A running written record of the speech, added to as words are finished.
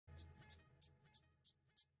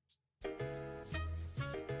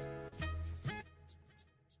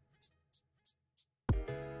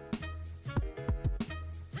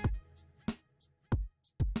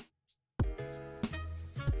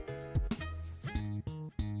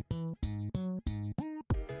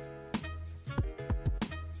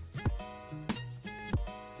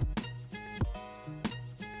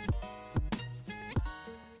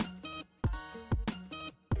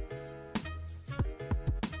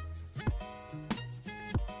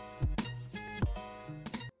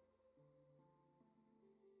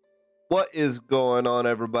What is going on,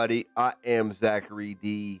 everybody? I am Zachary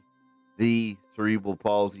D, the Cerebral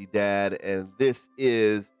Palsy Dad, and this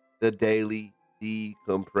is the Daily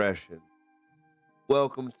Decompression.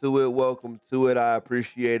 Welcome to it. Welcome to it. I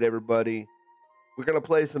appreciate everybody. We're going to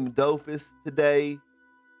play some Dofus today.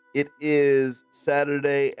 It is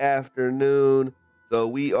Saturday afternoon, so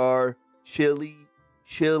we are chilling.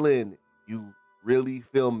 You really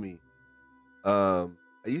feel me? I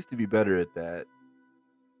used to be better at that,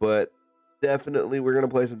 but definitely we're going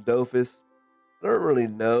to play some Dofus. I don't really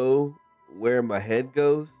know where my head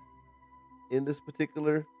goes in this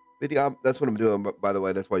particular video. That's what I'm doing, by the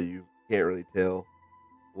way. That's why you can't really tell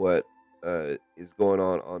what is going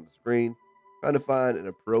on the screen. Trying to find an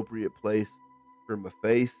appropriate place for my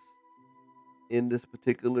face in this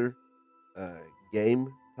particular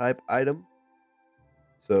game type item.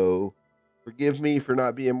 So forgive me for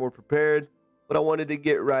not being more prepared, but I wanted to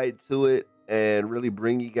get right to it and really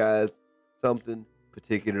bring you guys something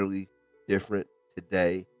particularly different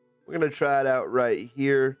today. We're going to try it out right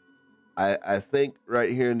here. I think right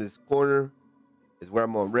here in this corner is where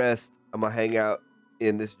I'm going to rest. I'm going to hang out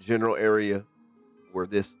in this general area for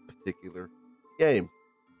this particular game.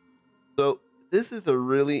 So this is a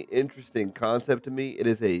really interesting concept to me. It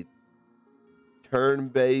is a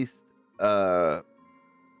turn-based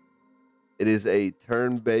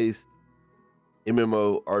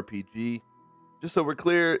MMORPG. Just so we're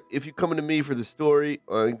clear, if you're coming to me for the story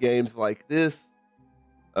on games like this,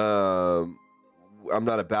 I'm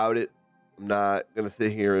not about it. I'm not going to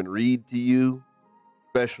sit here and read to you,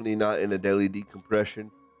 especially not in a daily decompression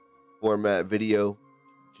format video.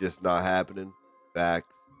 Just not happening.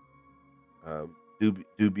 Facts.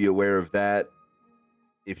 Do be aware of that.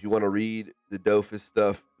 If you want to read the Dofus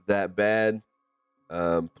stuff that bad,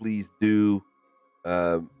 please do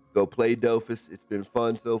go play Dofus. It's been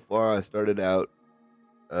fun so far. I started out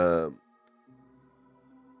a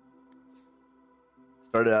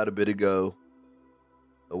bit ago.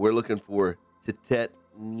 We're looking for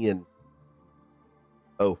Titetnian.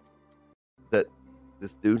 Oh, that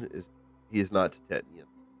this dude is not Titetnian.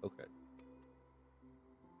 Okay.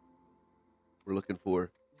 We're looking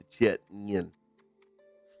for Titetnian.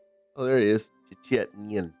 Oh, there he is.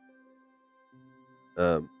 Titetnian.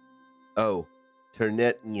 Oh,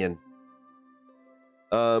 Ternetnian.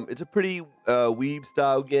 It's a pretty weeb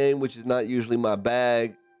style game, which is not usually my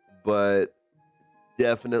bag, but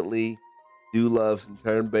definitely do love some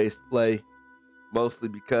turn-based play, mostly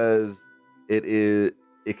because it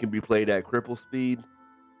can be played at cripple speed.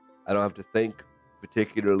 I don't have to think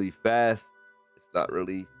particularly fast. It's not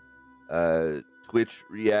really Twitch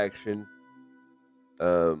reaction.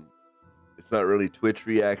 It's not really Twitch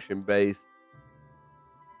reaction based.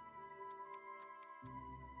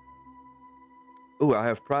 Oh, I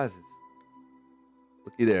have prizes.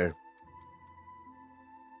 Looky there.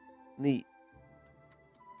 Neat.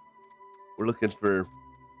 We're looking for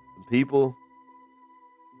some people.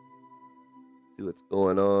 See what's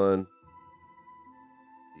going on.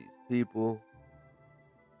 These people.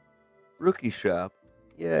 Rookie shop.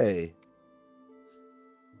 Yay.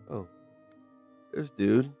 Oh. There's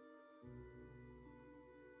dude.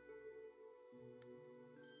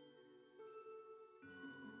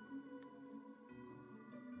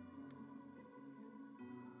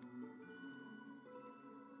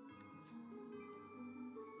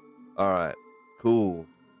 All right, cool.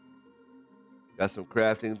 Got some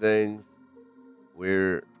crafting things.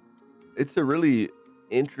 It's a really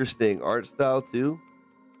interesting art style too.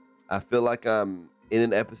 I feel like I'm in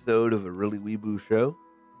an episode of a really weeboo show.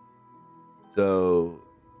 So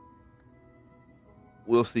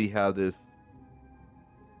we'll see how this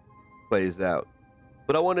plays out.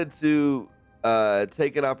 But I wanted to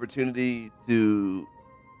take an opportunity to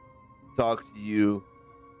talk to you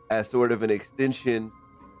as sort of an extension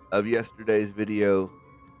of yesterday's video,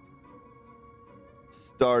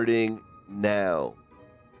 starting now.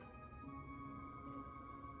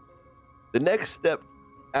 The next step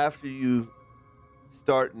after you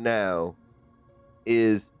start now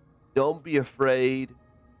is don't be afraid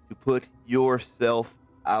to put yourself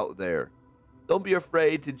out there. Don't be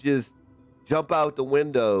afraid to just jump out the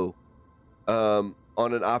window on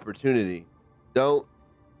an opportunity. Don't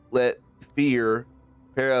let fear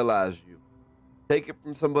paralyze you. Take it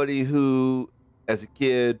from somebody who, as a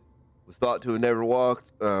kid, was thought to have never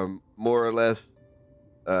walked, more or less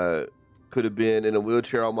could have been in a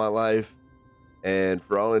wheelchair all my life, and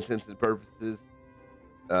for all intents and purposes,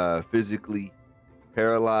 physically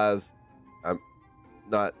paralyzed. I'm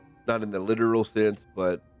not in the literal sense,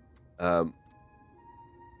 but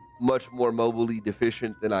much more mobily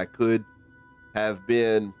deficient than I could have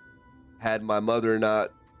been had my mother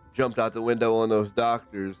not jumped out the window on those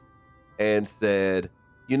doctors and said,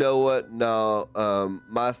 you know what? No,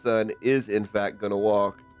 my son is in fact going to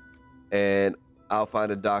walk, and I'll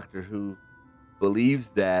find a doctor who believes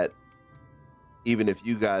that, even if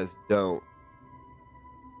you guys don't.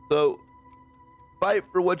 So fight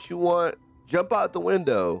for what you want. Jump out the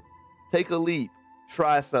window. Take a leap.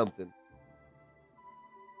 Try something.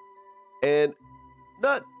 And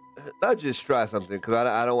not just try something, because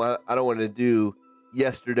I don't want to do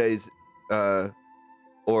yesterday's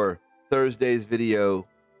or Thursday's video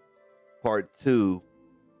part 2.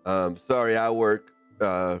 Sorry, I work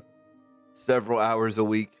several hours a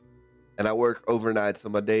week, and I work overnight, so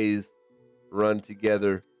my days run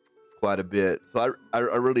together quite a bit. So I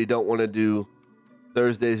really don't want to do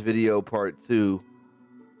Thursday's video part 2.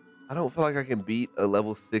 I don't feel like I can beat a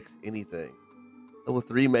level 6 anything. Level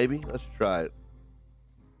 3 maybe? Let's try it.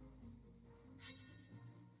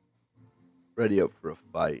 Ready up for a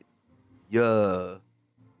fight. Yeah.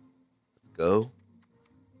 Let's go.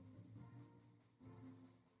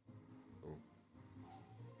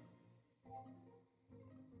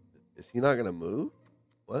 Is he not gonna move?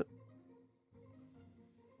 What?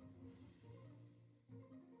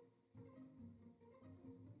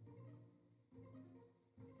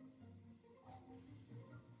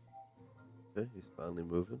 Okay, he's finally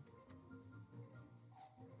moving.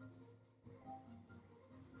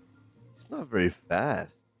 He's not very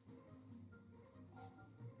fast.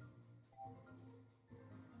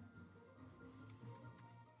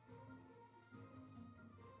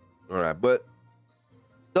 All right, but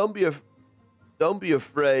don't be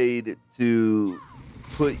afraid to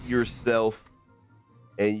put yourself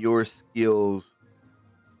and your skills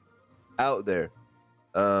out there.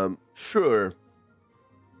 Sure,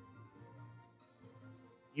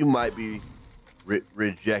 you might be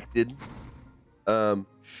rejected.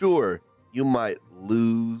 Sure, you might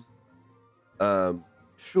lose.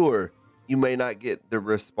 Sure, you may not get the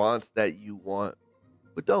response that you want,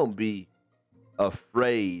 but don't be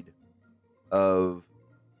afraid of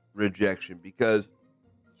rejection, because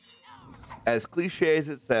as cliche as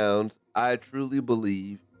it sounds, I truly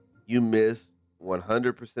believe you miss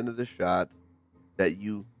 100% of the shots that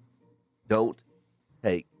you don't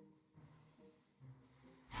take.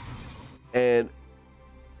 And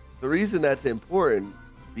the reason that's important,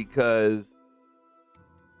 because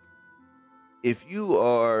if you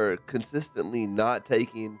are consistently not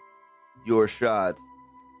taking your shots,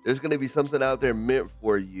 there's going to be something out there meant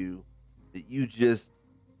for you that you just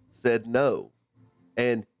said no.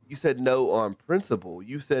 And you said no on principle.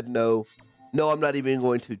 You said no, I'm not even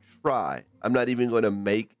going to try. I'm not even going to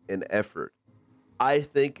make an effort. I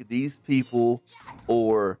think these people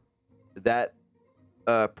or that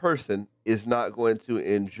person is not going to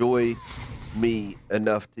enjoy me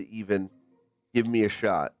enough to even give me a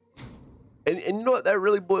shot. And you know what that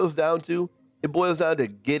really boils down to? It boils down to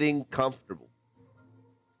getting comfortable.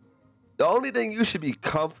 The only thing you should be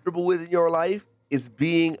comfortable with in your life is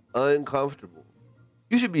being uncomfortable.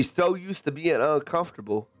 You should be so used to being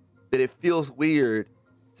uncomfortable that it feels weird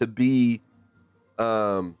to be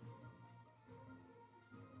at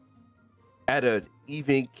an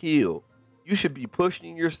even keel. You should be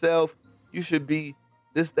pushing yourself. You should be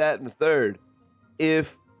this, that, and the third.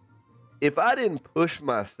 If I didn't push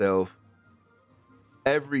myself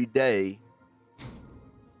every day,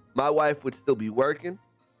 my wife would still be working.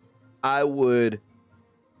 I would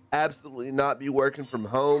absolutely not be working from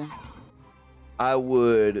home. I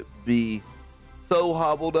would be so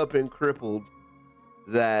hobbled up and crippled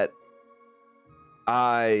that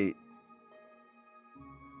I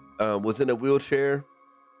was in a wheelchair.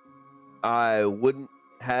 I wouldn't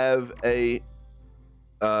have I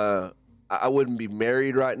wouldn't be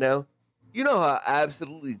married right now. You know how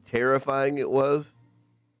absolutely terrifying it was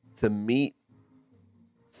to meet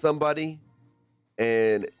somebody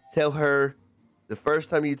and tell her the first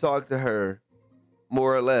time you talk to her,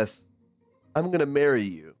 more or less, I'm going to marry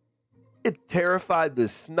you. It terrified the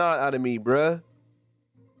snot out of me, bruh.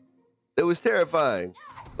 It was terrifying.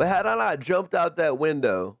 But had I not jumped out that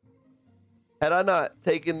window, had I not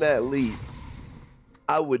taken that leap,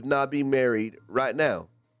 I would not be married right now.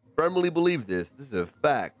 Firmly believe this. This is a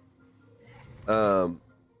fact. And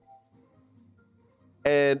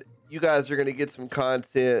you guys are going to get some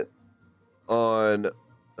content on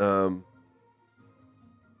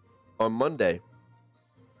Monday,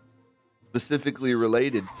 specifically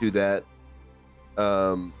related to that.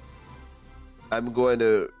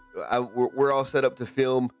 We're all set up to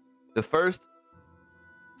film the first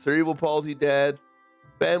Cerebral Palsy Dad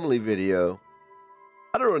family video.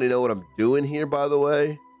 I don't really know what I'm doing here, by the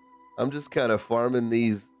way. I'm just kind of farming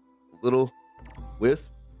these little wisps.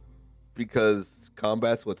 because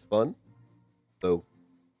combat's what's fun. So,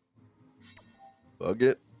 bug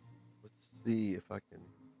it. Let's see if I can.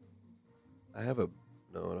 I have a.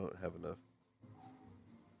 No, I don't have enough.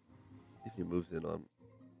 See if he moves in on.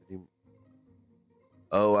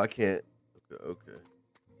 Oh, I can't. Okay, okay.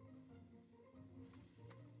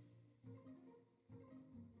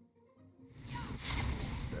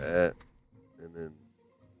 That, and then.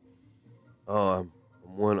 Oh, I'm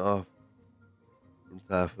one off from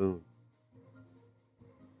Typhoon.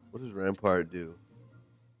 What does Rampart do?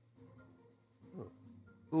 Oh,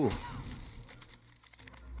 cool.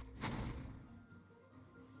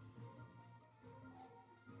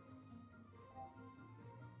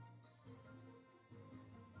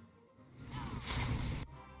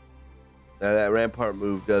 Now that Rampart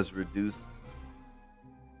move does reduce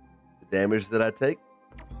the damage that I take.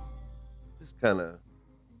 Just kind of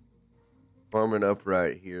farming up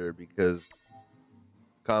right here because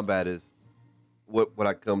combat is what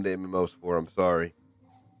I come to MMOs for. I'm sorry,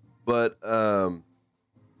 but no.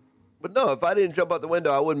 If I didn't jump out the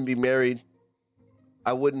window, I wouldn't be married.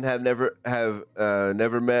 I wouldn't have never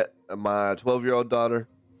met my 12-year-old daughter,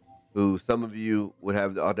 who some of you would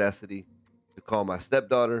have the audacity to call my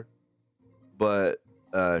stepdaughter, but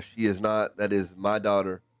she is not. That is my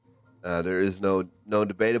daughter. There is no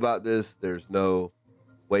debate about this. There's no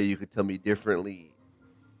way you could tell me differently.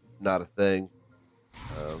 Not a thing.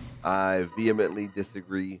 I vehemently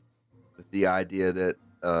disagree with the idea that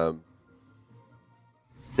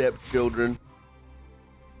stepchildren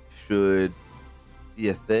should be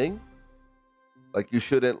a thing. Like, you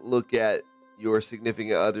shouldn't look at your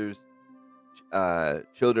significant other's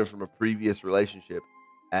children from a previous relationship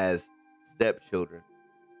as stepchildren.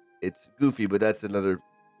 It's goofy, but that's another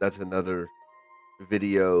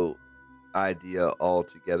video idea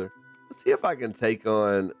altogether. Let's see if I can take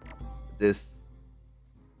on this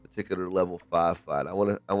particular level 5 fight. I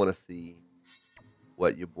want to see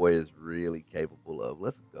what your boy is really capable of.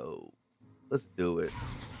 Let's go. Let's do it.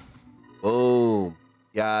 Boom.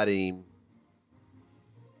 Got him.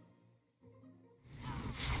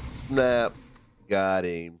 Snap. Got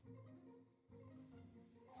him.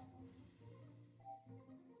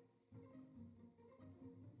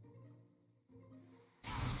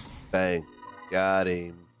 Bang. Got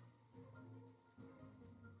him.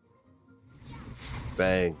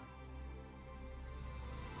 Bang.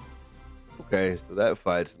 Okay, so that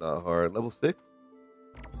fight's not hard. Level 6?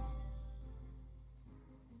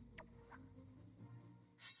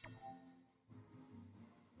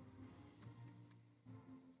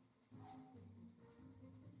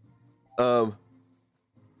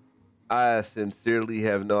 I sincerely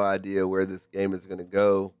have no idea where this game is going to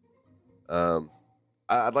go.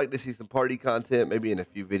 I'd like to see some party content, maybe in a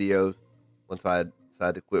few videos, once I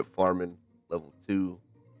decide to quit farming level 2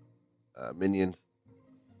 minions.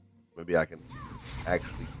 Maybe I can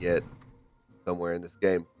actually get somewhere in this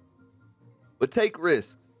game. But take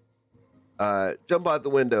risks. Jump out the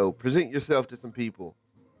window. Present yourself to some people.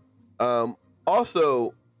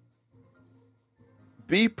 Also,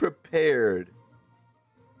 be prepared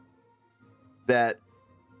that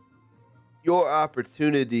your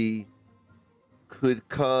opportunity could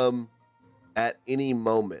come at any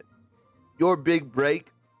moment. Your big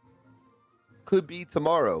break could be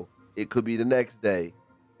tomorrow. It could be the next day.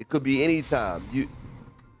 It could be any time.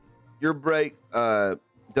 Your break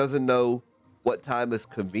doesn't know what time is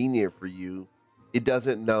convenient for you. It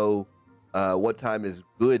doesn't know what time is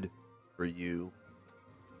good for you.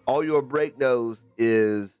 All your break knows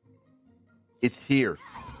is it's here.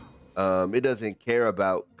 It doesn't care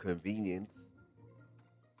about convenience.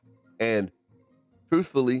 And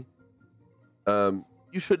truthfully,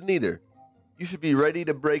 you shouldn't either. You should be ready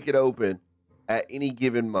to break it open at any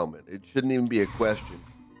given moment. It shouldn't even be a question.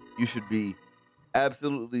 You should be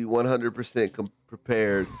absolutely 100%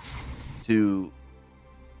 prepared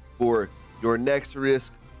for your next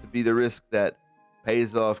risk to be the risk that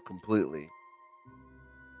pays off completely.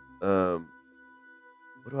 What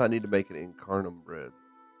do I need to make an incarnum bread?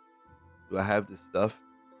 Do I have the stuff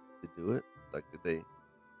to do it? Like, did they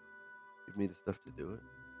give me the stuff to do it?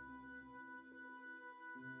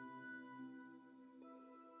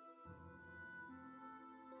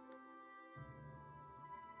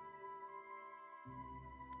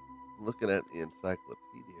 I'm looking at the encyclopedia.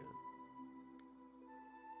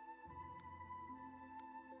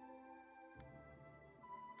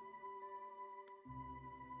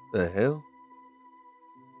 The hell?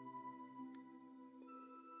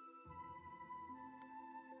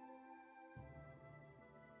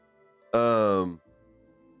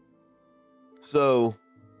 So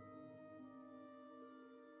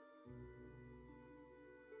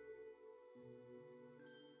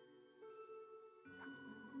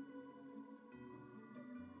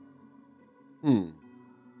Interesting.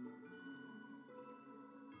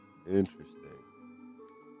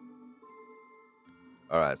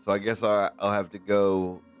 All right, so I guess I'll have to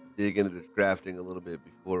go dig into this crafting a little bit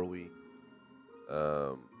before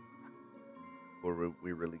um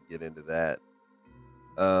we really get into that.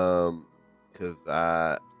 Because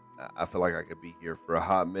I feel like I could be here for a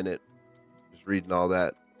hot minute just reading all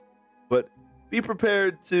that. But be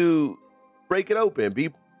prepared to break it open. Be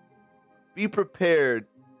prepared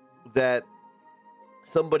that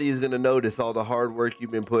somebody is going to notice all the hard work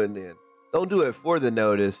you've been putting in. Don't do it for the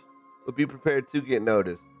notice, but be prepared to get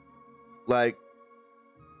noticed. Like,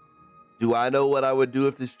 do I know what I would do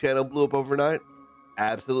if this channel blew up overnight?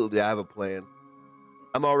 Absolutely, I have a plan.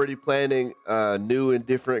 I'm already planning new and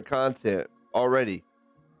different content already.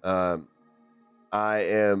 I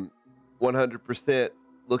am 100%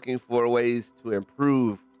 looking for ways to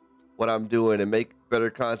improve what I'm doing and make better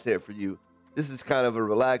content for you. This is kind of a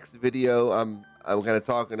relaxed video. I'm kind of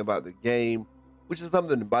talking about the game, which is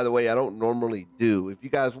something, by the way, I don't normally do. If you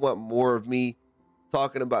guys want more of me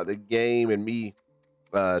talking about the game and me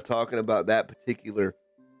talking about that particular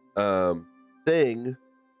thing,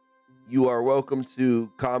 you are welcome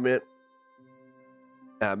to comment,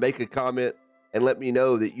 make a comment, and let me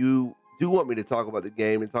know that you do want me to talk about the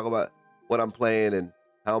game and talk about what I'm playing and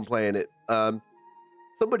how I'm playing it.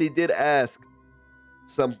 Somebody did ask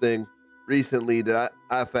something recently that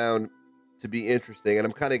I found to be interesting, and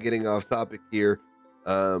I'm kind of getting off topic here.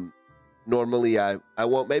 Normally I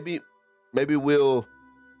won't. Maybe we'll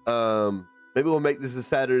make this a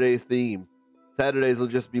Saturday theme. Saturdays will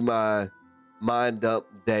just be my mind dump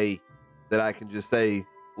day that I can just say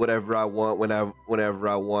whatever I want whenever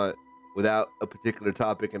I want without a particular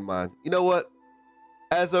topic in mind. You know what?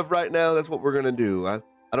 As of right now, that's what we're gonna do. I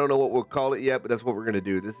don't know what we'll call it yet, but that's what we're gonna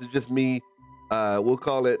do. This is just me. We'll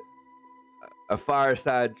call it a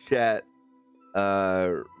fireside chat,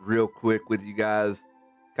 real quick with you guys.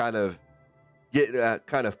 Kind of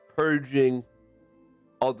purging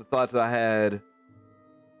all the thoughts I had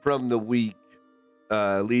from the week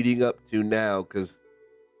leading up to now, because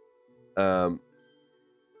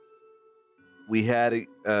we had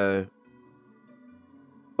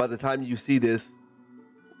by the time you see this,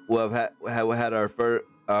 we'll have had our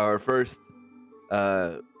first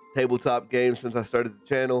tabletop game since I started the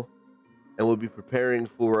channel, and we'll be preparing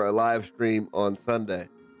for a live stream on Sunday.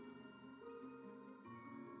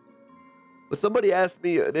 But somebody asked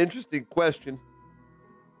me an interesting question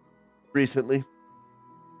recently.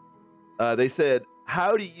 They said,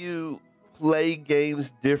 how do you play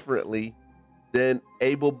games differently than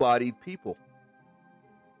able-bodied people?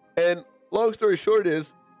 And long story short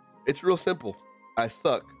is, it's real simple. I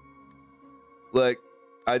suck. Like,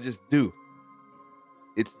 I just do.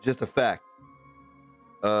 It's just a fact.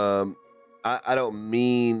 I don't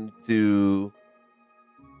mean to.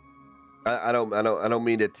 I don't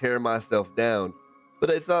mean to tear myself down,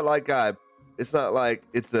 but it's not like it's not like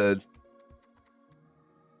it's a.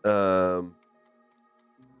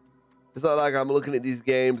 It's not like I'm looking at these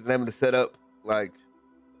games and having to set up like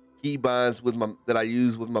keybinds that I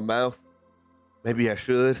use with my mouth. Maybe I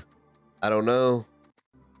should. I don't know.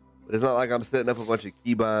 But it's not like I'm setting up a bunch of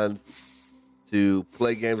keybinds to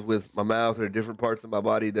play games with my mouth or different parts of my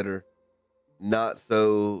body that are not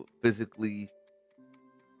so physically,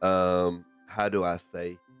 how do I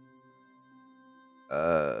say,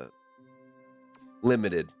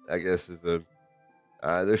 limited, I guess is there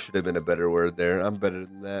should have been a better word there. I'm better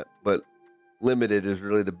than that, but limited is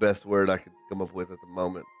really the best word I could come up with at the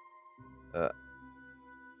moment.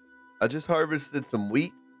 I just harvested some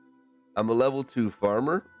wheat. I'm a level 2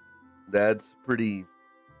 farmer. That's pretty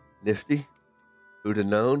nifty. Who'd have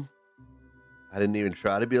known? I didn't even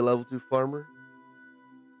try to be a level 2 farmer.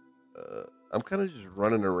 I'm kind of just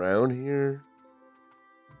running around here,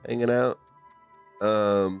 hanging out.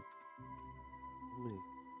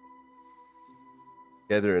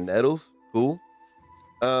 Gathering nettles, cool.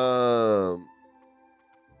 No,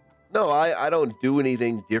 I don't do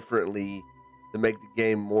anything differently to make the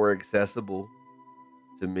game more accessible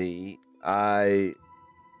to me. I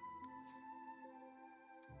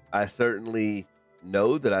certainly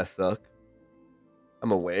know that I suck.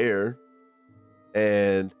 I'm aware,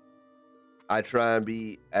 and I try and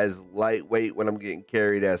be as lightweight when I'm getting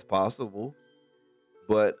carried as possible.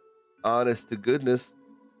 But honest to goodness,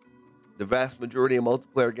 the vast majority of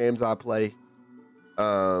multiplayer games I play,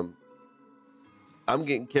 I'm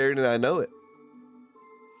getting carried and I know it.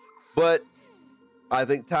 But I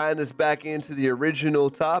think tying this back into the original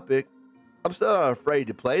topic, I'm still not afraid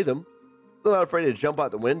to play them. Still not afraid to jump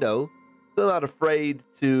out the window. Still not afraid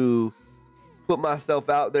to put myself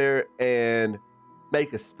out there and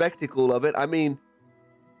make a spectacle of it. I mean,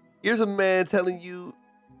 here's a man telling you,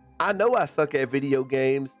 I know I suck at video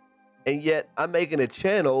games, and yet I'm making a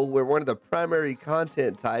channel where one of the primary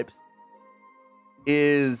content types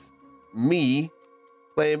is me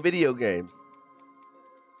playing video games.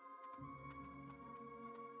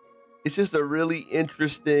 It's just a really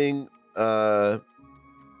interesting,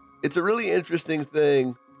 it's a really interesting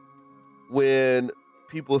thing when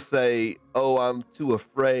people say, oh, I'm too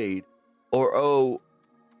afraid, or, oh,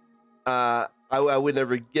 I would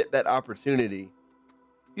never get that opportunity.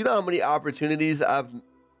 You know how many opportunities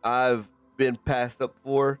I've been passed up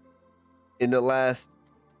for in the last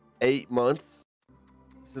 8 months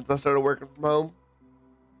since I started working from home?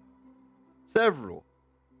 Several.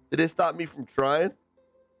 Did it stop me from trying?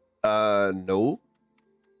 No.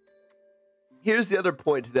 Here's the other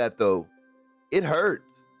point to that, though. It hurts.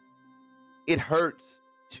 It hurts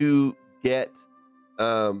to get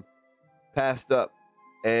passed up,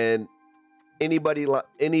 and anybody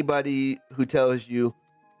who tells you,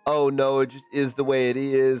 oh no, it just is the way it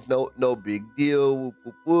is, no big deal, whoop,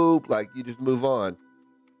 whoop, whoop, like you just move on.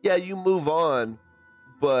 Yeah, you move on,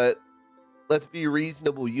 but let's be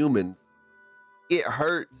reasonable humans. It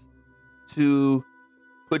hurts to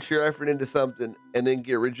put your effort into something and then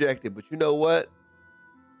get rejected. But you know what?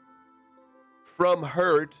 From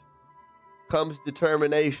hurt comes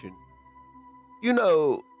determination. You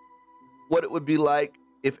know what it would be like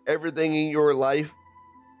if everything in your life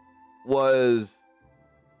was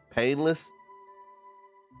painless?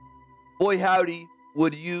 Boy, howdy,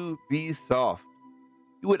 would you be soft.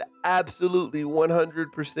 You would absolutely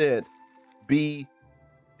 100% be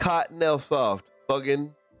cottonelle soft.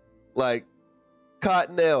 Fucking like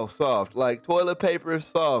cottonelle soft, like toilet paper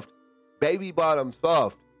soft, baby bottom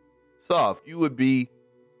soft. You would be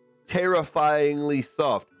terrifyingly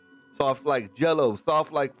soft. Soft like Jello,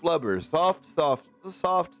 soft like flubber, soft.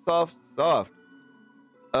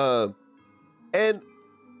 And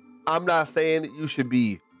I'm not saying that you should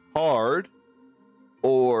be hard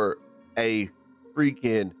or a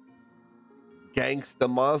freaking gangsta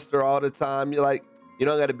monster all the time. You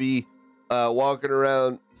don't got to be walking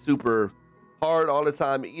around super hard all the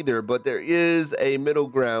time either. But there is a middle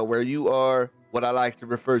ground where you are what I like to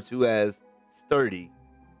refer to as sturdy,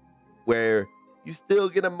 where you still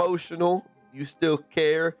get emotional, you still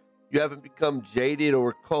care, you haven't become jaded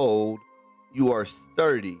or cold. You are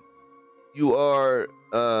sturdy. You are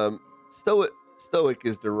stoic. Stoic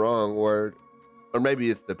is the wrong word, or maybe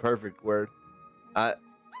it's the perfect word. I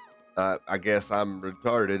guess I'm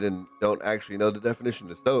retarded and don't actually know the definition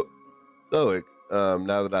of stoic.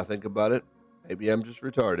 Now that I think about it, maybe I'm just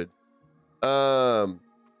retarded.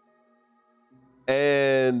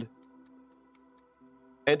 And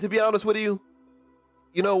to be honest with you,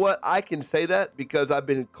 you know what? I can say that because I've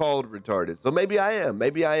been called retarded. So maybe I am.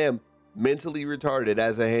 Maybe I am mentally retarded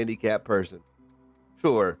as a handicapped person.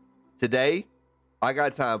 Sure. Today, I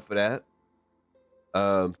got time for that.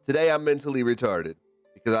 Today, I'm mentally retarded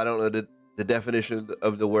because I don't know the definition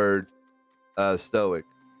of the word stoic.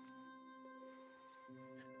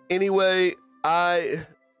 Anyway, I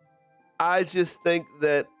just think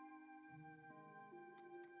that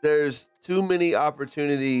there's too many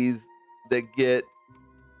opportunities that get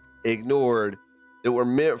ignored that were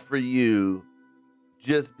meant for you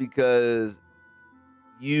just because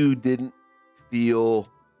you didn't feel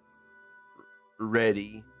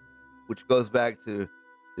ready, which goes back to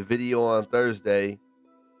the video on Thursday,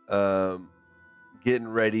 getting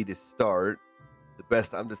ready to start. The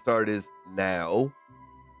best time to start is now.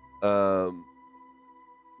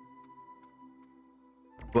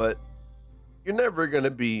 But you're never going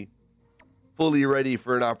to be fully ready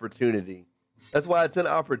for an opportunity. That's why it's an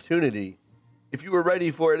opportunity. If you were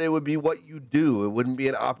ready for it, it would be what you do. It wouldn't be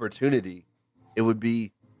an opportunity. It would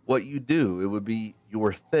be what you do. It would be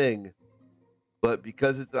your thing. But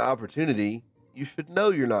because it's an opportunity, you should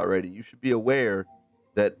know you're not ready. You should be aware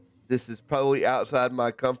that this is probably outside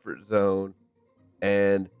my comfort zone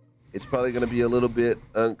and it's probably going to be a little bit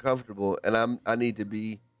uncomfortable, and I need to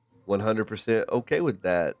be 100% okay with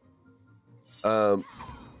that.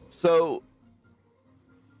 So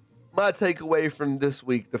my takeaway from this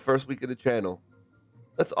week, the first week of the channel,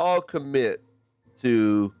 let's all commit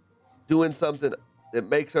to doing something that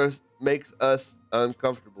makes us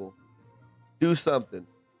uncomfortable. Do something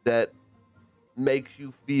that makes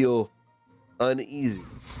you feel uneasy,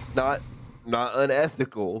 not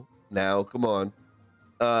unethical. Now, come on,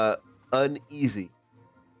 uneasy.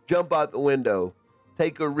 Jump out the window,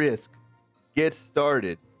 take a risk, get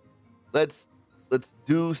started. Let's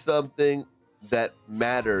do something that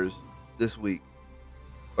matters this week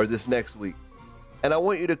or this next week. And I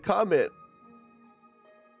want you to comment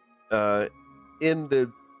in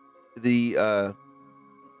I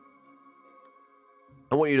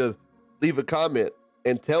want you to leave a comment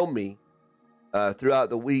and tell me throughout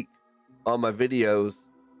the week on my videos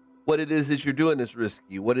what it is that you're doing that's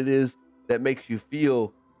risky, what it is that makes you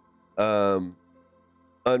feel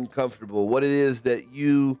uncomfortable, what it is that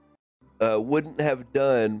you wouldn't have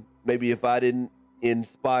done maybe if I didn't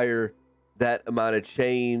inspire that amount of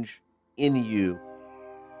change in you.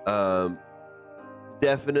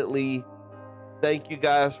 Definitely thank you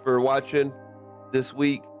guys for watching this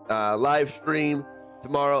week. Live stream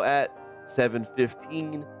tomorrow at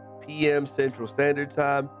 7:15 p.m. Central Standard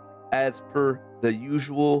Time, as per the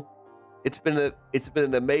usual. It's been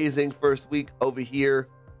an amazing first week over here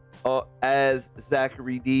as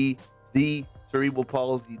Zachary D, the Cerebral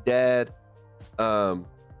Palsy Dad.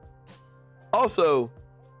 Also,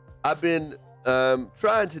 I've been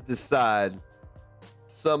trying to decide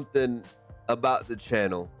something about the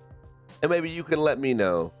channel, and maybe you can let me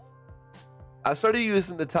know. I started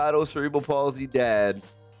using the title Cerebral Palsy Dad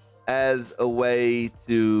as a way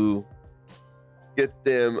to get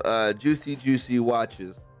them juicy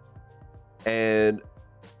watches and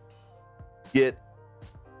get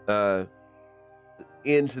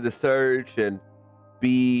into the search and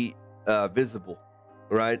be visible,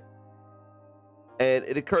 right? And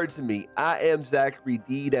it occurred to me, I am Zachary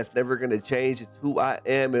D. That's never going to change. It's who I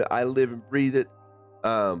am, and I live and breathe it.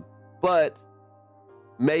 But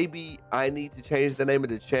maybe I need to change the name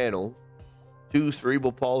of the channel to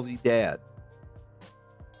Cerebral Palsy Dad.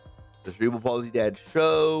 The Cerebral Palsy Dad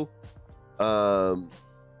Show.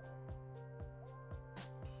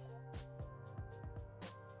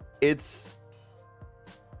 It's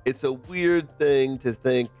a weird thing to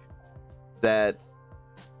think that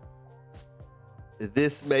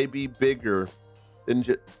this may be bigger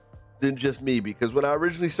than just me, because when I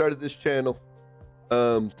originally started this channel,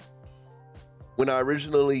 when I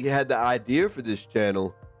originally had the idea for this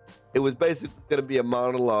channel, it was basically going to be a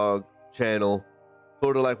monologue channel,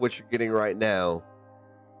 sort of like what you're getting right now.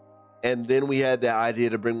 And then we had the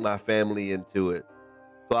idea to bring my family into it.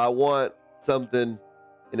 So I want something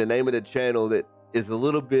in the name of the channel that is a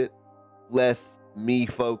little bit less me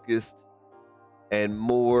focused and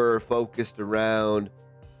more focused around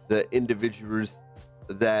the individuals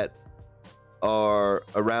that are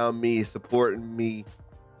around me, supporting me,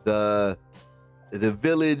 the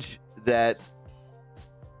village that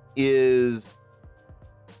is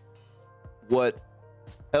what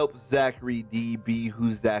helps Zachary D be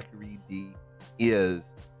who Zachary D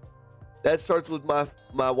is. That starts with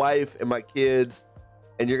my wife and my kids,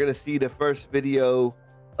 and you're gonna see the first video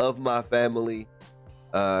of my family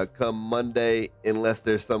come Monday, unless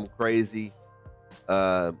there's some crazy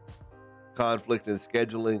conflict in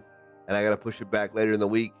scheduling and I gotta push it back later in the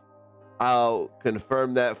week. I'll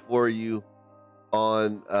confirm that for you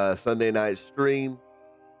on Sunday night stream.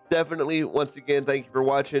 Definitely, once again, thank you for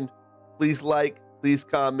watching. Please like, please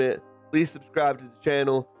comment, please subscribe to the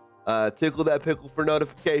channel, tickle that pickle for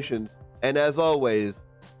notifications, and as always,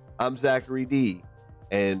 I'm Zachary D,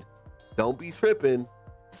 and don't be tripping,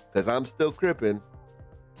 because I'm still crippin'.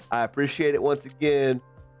 I appreciate it once again,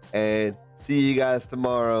 and see you guys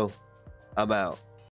tomorrow. I'm out.